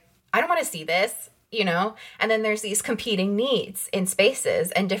like, I don't want to see this, you know? And then there's these competing needs in spaces,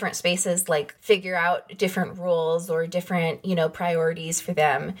 and different spaces like figure out different rules or different, you know, priorities for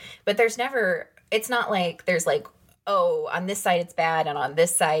them. But it's not like there's like, oh, on this side it's bad, and on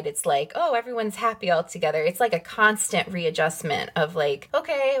this side it's like, oh, everyone's happy all together. It's like a constant readjustment of like,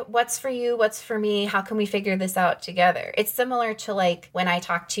 okay, what's for you? What's for me? How can we figure this out together? It's similar to like when I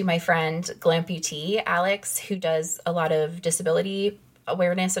talk to my friend Glamputee, Alex, who does a lot of disability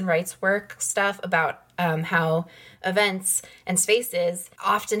awareness and rights work stuff about how events and spaces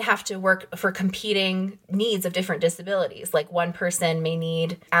often have to work for competing needs of different disabilities. Like one person may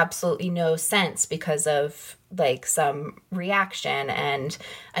need absolutely no sense because of like some reaction, and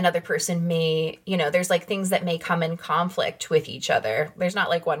another person may, there's like things that may come in conflict with each other. There's not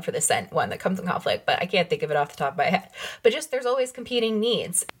like one for the scent one that comes in conflict, but I can't think of it off the top of my head. But just there's always competing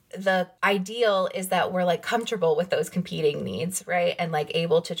needs. The ideal is that we're like comfortable with those competing needs, right? And like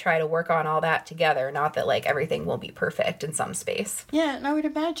able to try to work on all that together, not that like everything will be perfect in some space. Yeah, and I would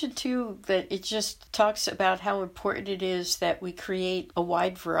imagine too that it just talks about how important it is that we create a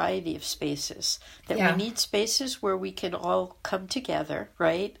wide variety of spaces, that we need spaces where we can all come together,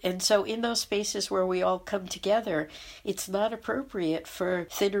 right? And so in those spaces where we all come together, it's not appropriate for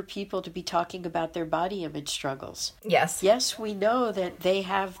thinner people to be talking about their body image struggles. Yes. Yes, we know that they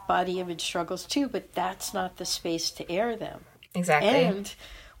have body image struggles too, but that's not the space to air them. Exactly. And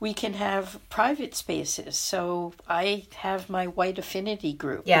we can have private spaces. So I have my white affinity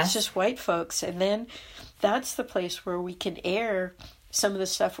group. Yes. It's just white folks. And then that's the place where we can air some of the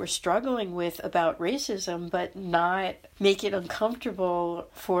stuff we're struggling with about racism, but not make it uncomfortable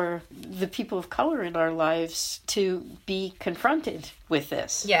for the people of color in our lives to be confronted with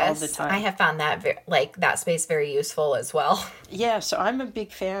this all the time. I have found that that space very useful as well. Yeah, so I'm a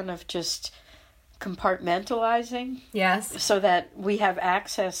big fan of just compartmentalizing. Yes. So that we have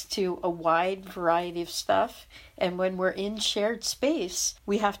access to a wide variety of stuff. And when we're in shared space,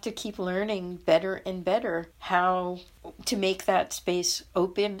 we have to keep learning better and better how to make that space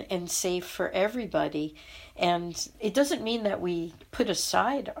open and safe for everybody. And it doesn't mean that we put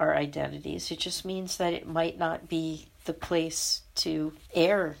aside our identities. It just means that it might not be the place to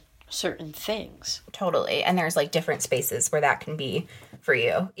air certain things. Totally. And there's like different spaces where that can be for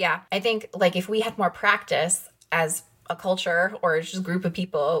you. Yeah. I think like if we had more practice as a culture or just a group of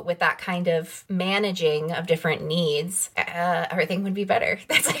people with that kind of managing of different needs, everything would be better.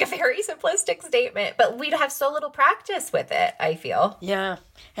 That's like a very simplistic statement, but we'd have so little practice with it, I feel. Yeah.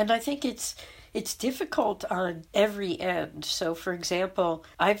 And I think it's difficult on every end. So for example,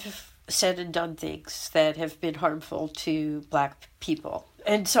 I've said and done things that have been harmful to Black people.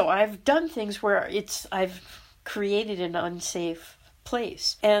 And so I've done things where I've created an unsafe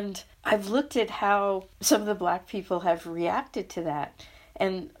place. And I've looked at how some of the Black people have reacted to that.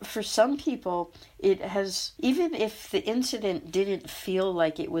 And for some people, it has, even if the incident didn't feel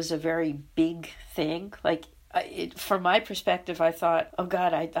like it was a very big thing, like from my perspective, I thought, oh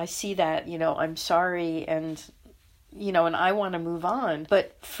God, I see that, I'm sorry. And, and I want to move on.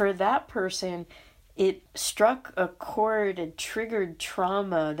 But for that person, it struck a chord and triggered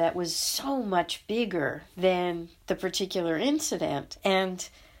trauma that was so much bigger than the particular incident. And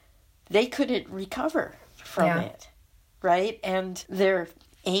they couldn't recover from it, right? And their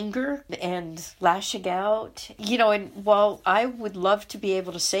anger and lashing out, and while I would love to be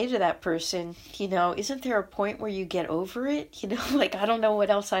able to say to that person, isn't there a point where you get over it? Like, I don't know what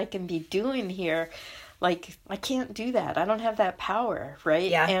else I can be doing here. Like, I can't do that. I don't have that power, right?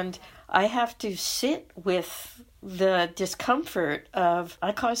 Yeah. And I have to sit with the discomfort of,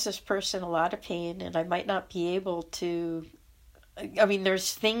 I caused this person a lot of pain and I might not be able to,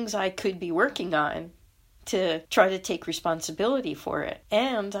 there's things I could be working on to try to take responsibility for it.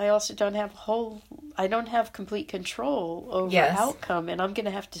 And I also don't have complete control over outcome, and I'm going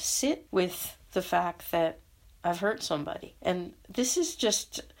to have to sit with the fact that I've hurt somebody. And this is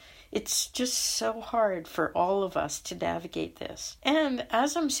it's just so hard for all of us to navigate this. And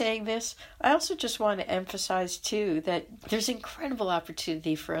as I'm saying this, I also just want to emphasize too that there's incredible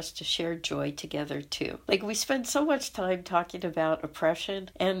opportunity for us to share joy together too. Like, we spend so much time talking about oppression,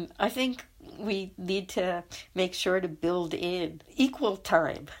 and I think we need to make sure to build in equal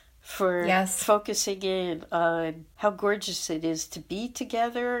time for focusing in on how gorgeous it is to be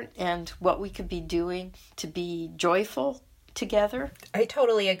together and what we could be doing to be joyful together. I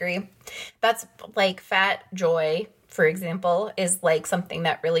totally agree. That's like fat joy, for example, is like something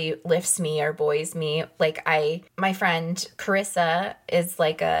that really lifts me or buoys me. Like my friend Carissa is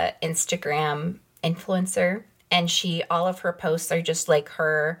like a Instagram influencer, and all of her posts are just like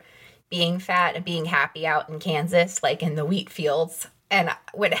her being fat and being happy out in Kansas, like in the wheat fields. And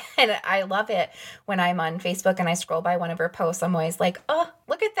I love it when I'm on Facebook and I scroll by one of her posts. I'm always like, oh,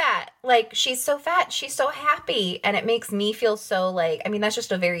 look at that. Like, she's so fat. She's so happy. And it makes me feel so like, that's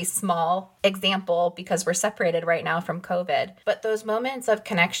just a very small example because we're separated right now from COVID. But those moments of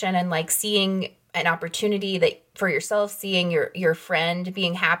connection and like seeing an opportunity that for yourself, seeing your friend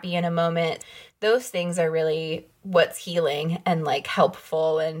being happy in a moment, those things are really what's healing and like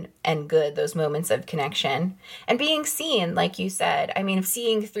helpful and good, those moments of connection and being seen, like you said. I mean,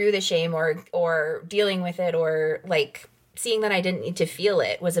 seeing through the shame or dealing with it, or like seeing that I didn't need to feel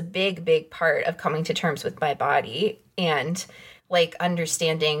it, was a big part of coming to terms with my body and like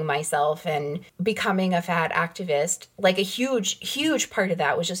understanding myself and becoming a fat activist. Like a huge part of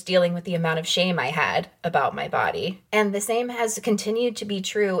that was just dealing with the amount of shame I had about my body. And the same has continued to be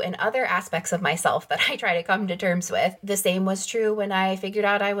true in other aspects of myself that I try to come to terms with. The same was true when I figured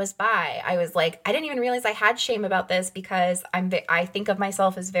out I was bi. I was like, I didn't even realize I had shame about this because I think of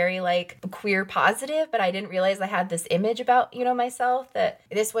myself as very like queer positive, but I didn't realize I had this image about, you know, myself that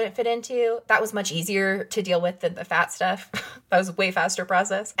this wouldn't fit into. That was much easier to deal with than the fat stuff. That was a way faster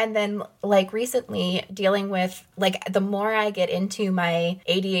process. And then like recently dealing with like the more I get into my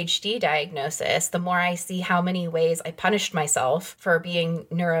ADHD diagnosis, the more I see how many ways I punished myself for being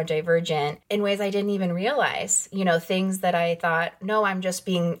neurodivergent in ways I didn't even realize, you know, things that I thought, no, I'm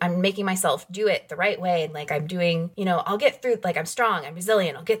making myself do it the right way. And like I'm doing, you know, I'll get through, like I'm strong, I'm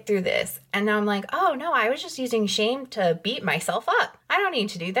resilient, I'll get through this. And now I'm like, oh no, I was just using shame to beat myself up. I don't need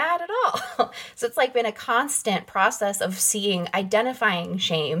to do that at all. So it's like been a constant process of identifying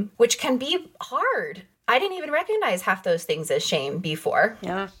shame, which can be hard. I didn't even recognize half those things as shame before.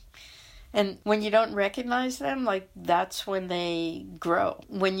 Yeah. And when you don't recognize them, like that's when they grow.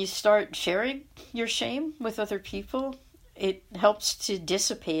 When you start sharing your shame with other people, it helps to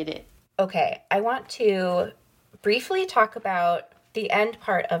dissipate it. Okay, I want to briefly talk about the end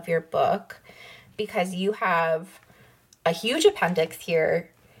part of your book because you have a huge appendix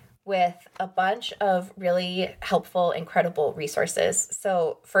here with a bunch of really helpful, incredible resources.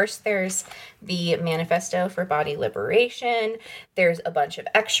 So first there's the Manifesto for Body Liberation. There's a bunch of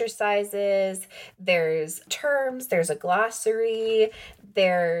exercises. There's terms. There's a glossary.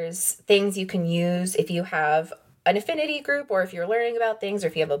 There's things you can use if you have an affinity group or if you're learning about things or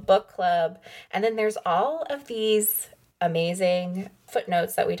if you have a book club. And then there's all of these amazing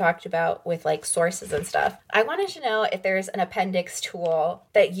footnotes that we talked about with like sources and stuff. I wanted to know if there's an appendix tool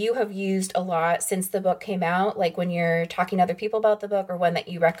that you have used a lot since the book came out, like when you're talking to other people about the book, or one that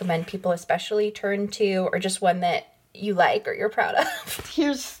you recommend people especially turn to, or just one that you like or you're proud of.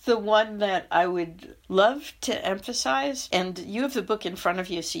 Here's the one that I would love to emphasize, and you have the book in front of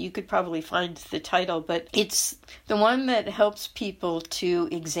you, so you could probably find the title, but it's the one that helps people to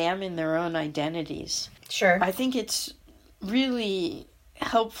examine their own identities. Sure. I think it's really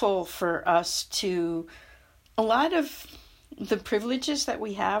helpful for us to, a lot of the privileges that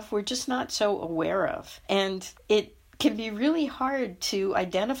we have, we're just not so aware of. And it can be really hard to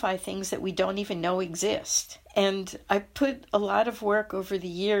identify things that we don't even know exist. And I put a lot of work over the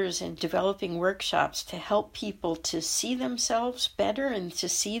years in developing workshops to help people to see themselves better and to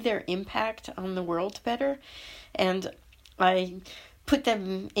see their impact on the world better. And I put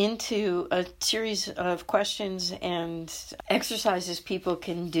them into a series of questions and exercises people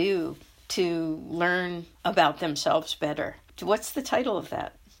can do to learn about themselves better. What's the title of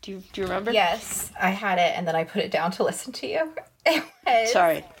that? Do you remember? Yes, I had it and then I put it down to listen to you.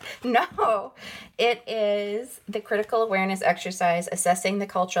 Sorry. No, it is the Critical Awareness Exercise, Assessing the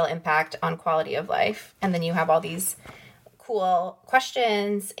Cultural Impact on Quality of Life. And then you have all these cool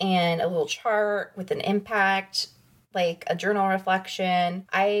questions and a little chart with an impact, like a journal reflection.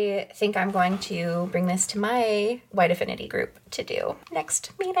 I think I'm going to bring this to my White Affinity group to do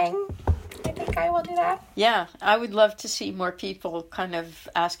next meeting. I think I will do that. Yeah, I would love to see more people kind of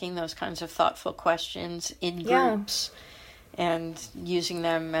asking those kinds of thoughtful questions in groups and using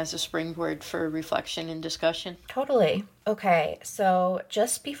them as a springboard for reflection and discussion. Totally. Okay, so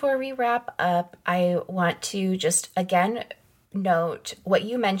just before we wrap up, I want to just again note what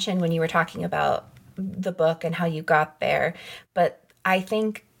you mentioned when you were talking about the book and how you got there. But I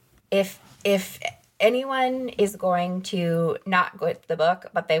think if anyone is going to not go with the book,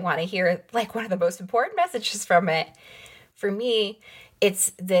 but they want to hear like one of the most important messages from it, for me,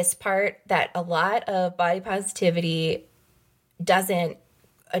 it's this part that a lot of body positivity doesn't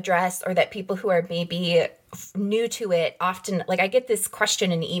address, or that people who are maybe new to it often, like I get this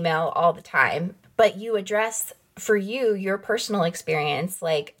question in email all the time, but you address for you, your personal experience,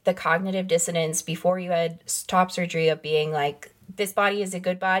 like the cognitive dissonance before you had top surgery of being like, this body is a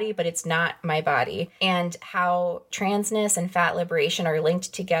good body, but it's not my body, and how transness and fat liberation are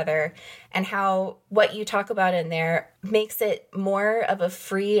linked together, and how what you talk about in there makes it more of a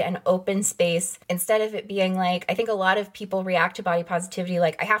free and open space instead of it being like, I think a lot of people react to body positivity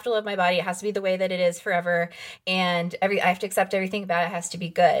like, I have to love my body, it has to be the way that it is forever, and I have to accept everything about it has to be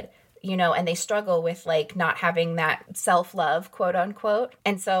good. You know, and they struggle with like not having that self-love, quote unquote.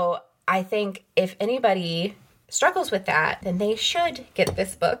 And so I think if anybody struggles with that, then they should get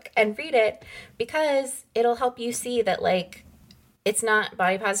this book and read it, because it'll help you see that, like, it's not,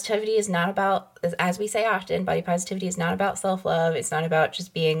 body positivity is not about, as we say often, body positivity is not about self-love. It's not about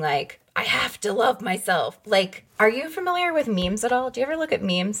just being like, I have to love myself. Like, are you familiar with memes at all? Do you ever look at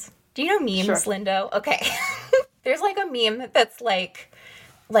memes? Do you know memes, Sure. Lindo? Okay. There's like a meme that's like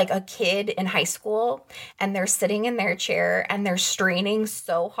a kid in high school, and they're sitting in their chair and they're straining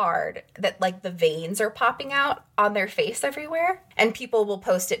so hard that like the veins are popping out on their face everywhere. And people will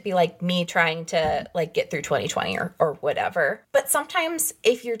post it, be like, me trying to like get through 2020 or whatever. But sometimes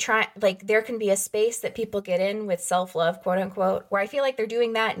if you're trying, like, there can be a space that people get in with self-love, quote unquote, where I feel like they're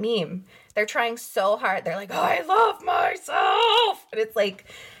doing that meme. They're trying so hard. They're like, oh, I love myself. And it's like,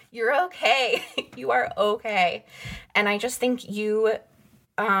 you're okay. You are okay. And I just think you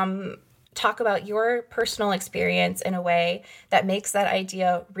talk about your personal experience in a way that makes that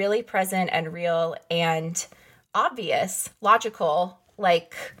idea really present and real and obvious, logical,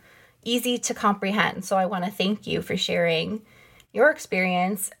 like easy to comprehend. So I want to thank you for sharing your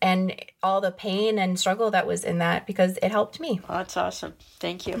experience and all the pain and struggle that was in that, because it helped me. Oh, that's awesome.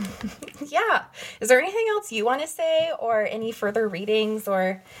 Thank you. Yeah. Is there anything else you want to say, or any further readings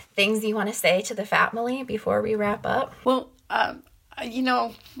or things you want to say to the family before we wrap up? Well, you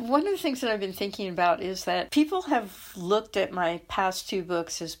know, one of the things that I've been thinking about is that people have looked at my past two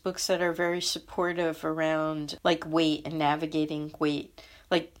books as books that are very supportive around like weight and navigating weight.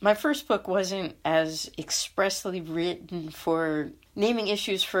 Like, my first book wasn't as expressly written for naming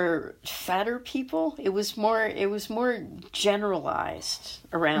issues for fatter people. It was more generalized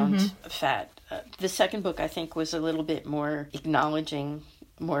around fat. The second book, I think, was a little bit more acknowledging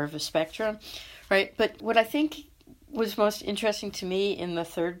more of a spectrum, right? But what I think was most interesting to me in the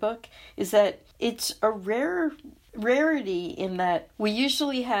third book is that it's a rarity in that we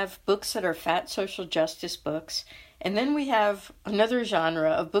usually have books that are fat social justice books, and then we have another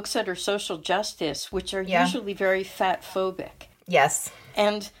genre of books that are social justice, which are usually very fat phobic. Yes.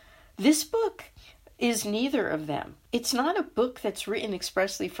 And this book is neither of them. It's not a book that's written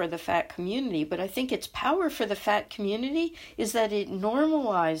expressly for the fat community, but I think its power for the fat community is that it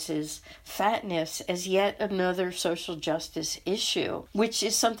normalizes fatness as yet another social justice issue, which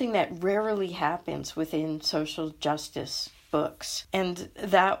is something that rarely happens within social justice books. And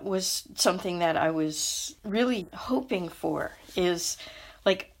that was something that I was really hoping for, is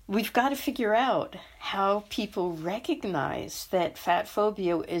like, we've got to figure out how people recognize that fat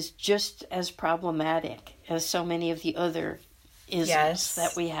phobia is just as problematic as so many of the other isms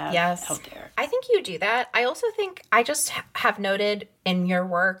that we have out there. I think you do that. I also think I just have noted in your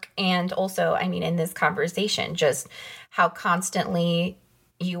work, and also, I mean, in this conversation, just how constantly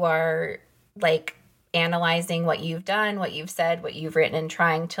you are like analyzing what you've done, what you've said, what you've written, and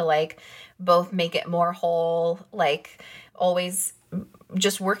trying to like both make it more whole, like always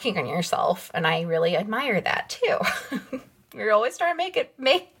just working on yourself. And I really admire that too. You're always trying to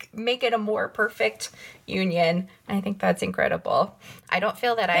make it a more perfect union. I think that's incredible. I don't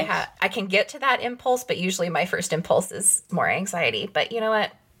feel that I can get to that impulse, but usually my first impulse is more anxiety. But you know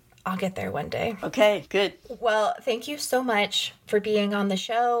what? I'll get there one day. Okay, good. Well, thank you so much for being on the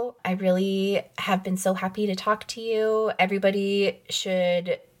show. I really have been so happy to talk to you. Everybody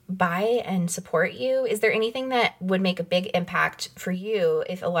should buy and support you. Is there anything that would make a big impact for you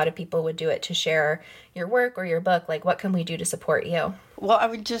if a lot of people would do it to share your work or your book? Like, what can we do to support you? Well, I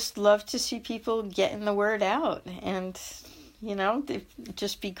would just love to see people getting the word out, and, you know, it'd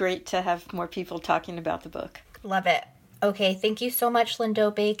just be great to have more people talking about the book. Love it. Okay, thank you so much,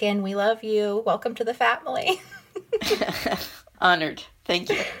 Lindo Bacon. We love you. Welcome to the family. Honored. Thank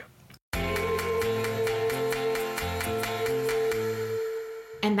you.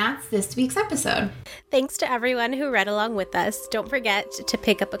 And that's this week's episode. Thanks to everyone who read along with us. Don't forget to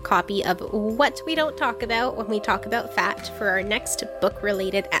pick up a copy of What We Don't Talk About When We Talk About Fat for our next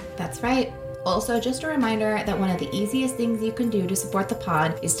book-related app. That's right. Also, just a reminder that one of the easiest things you can do to support the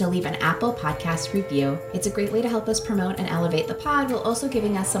pod is to leave an Apple Podcast review. It's a great way to help us promote and elevate the pod, while also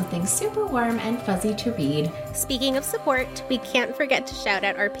giving us something super warm and fuzzy to read. Speaking of support, we can't forget to shout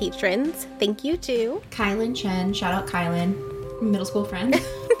out our patrons. Thank you to Kylan Chen, shout out Kylan, middle school friend.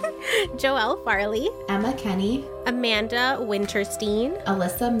 Joelle Farley, Emma Kenny, Amanda Winterstein,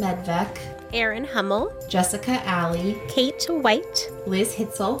 Alyssa Medvec, Aaron Hummel, Jessica Alley, Kate White, Liz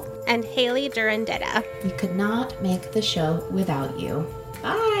Hitzel, and Haley Durandetta. We could not make the show without you.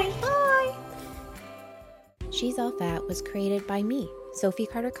 Bye! Bye! She's All Fat was created by me, Sophie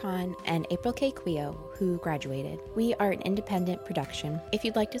Carter-Kahn, and April K. Quio, who graduated. We are an independent production. If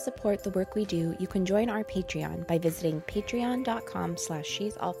you'd like to support the work we do, you can join our Patreon by visiting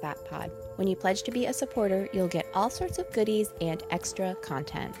patreon.com/she'sallfatpod. When you pledge to be a supporter, you'll get all sorts of goodies and extra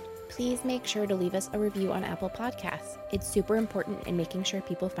content. Please make sure to leave us a review on Apple Podcasts. It's super important in making sure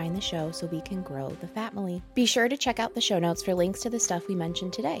people find the show so we can grow the Family. Be sure to check out the show notes for links to the stuff we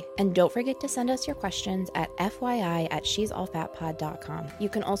mentioned today. And don't forget to send us your questions at fyi@she'sallfatpod.com. You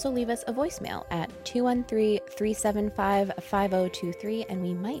can also leave us a voicemail at 213-375-5023, and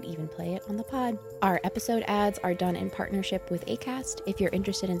we might even play it on the pod. Our episode ads are done in partnership with Acast. If you're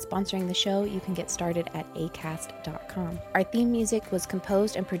interested in sponsoring the show, you can get started at acast.com. Our theme music was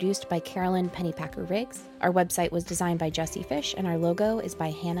composed and produced by Carolyn Pennypacker Riggs. Our website was designed by Jesse Fish, and our logo is by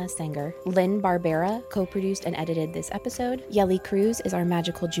Hannah Sanger. Lynn Barbera co-produced and edited this episode. Yelly Cruz is our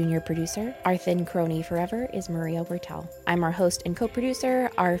magical junior producer. Our thin crony forever is Maria Wertel. I'm our host and co-producer.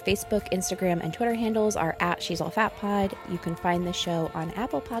 Our Facebook, Instagram, and Twitter handles are @She'sAllFatPod. You can find the show on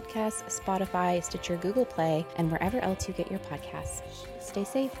Apple Podcasts, Spotify, Stitcher, Google Play, and wherever else you get your podcasts. Stay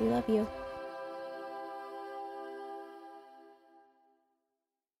safe. We love you.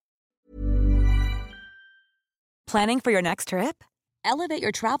 Planning for your next trip? Elevate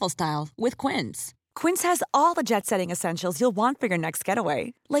your travel style with Quince. Quince has all the jet-setting essentials you'll want for your next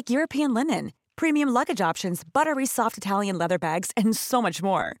getaway, like European linen, premium luggage options, buttery soft Italian leather bags, and so much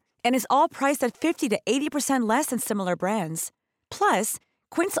more. And is all priced at 50 to 80% less than similar brands. Plus,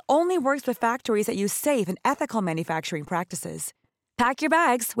 Quince only works with factories that use safe and ethical manufacturing practices. Pack your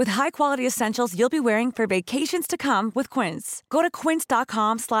bags with high-quality essentials you'll be wearing for vacations to come with Quince. Go to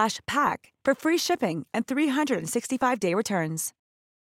quince.com/pack for free shipping and 365-day returns.